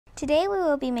Today we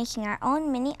will be making our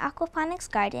own mini aquaponics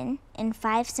garden in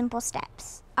 5 simple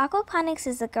steps. Aquaponics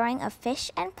is the growing of fish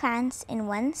and plants in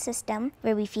one system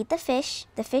where we feed the fish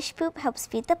poop helps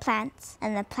feed the plants,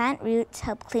 and the plant roots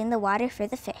help clean the water for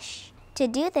the fish. To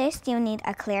do this, you'll need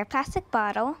a clear plastic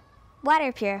bottle,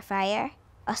 water purifier,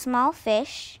 a small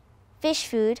fish, fish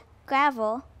food,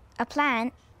 gravel, a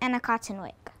plant, and a cotton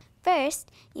wick. First,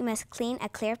 you must clean a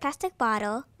clear plastic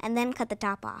bottle and then cut the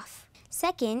top off.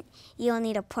 Second, you will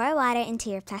need to pour water into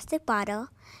your plastic bottle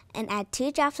and add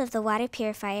 2 drops of the water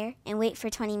purifier and wait for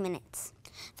 20 minutes.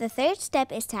 The third step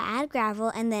is to add gravel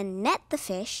and then net the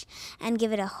fish and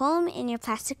give it a home in your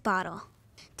plastic bottle.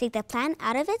 Take the plant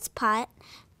out of its pot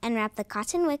and wrap the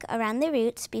cotton wick around the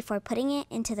roots before putting it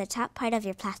into the top part of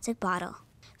your plastic bottle.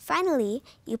 Finally,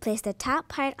 you place the top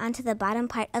part onto the bottom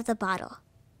part of the bottle.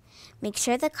 Make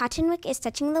sure the cotton wick is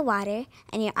touching the water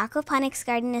and your aquaponics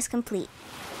garden is complete.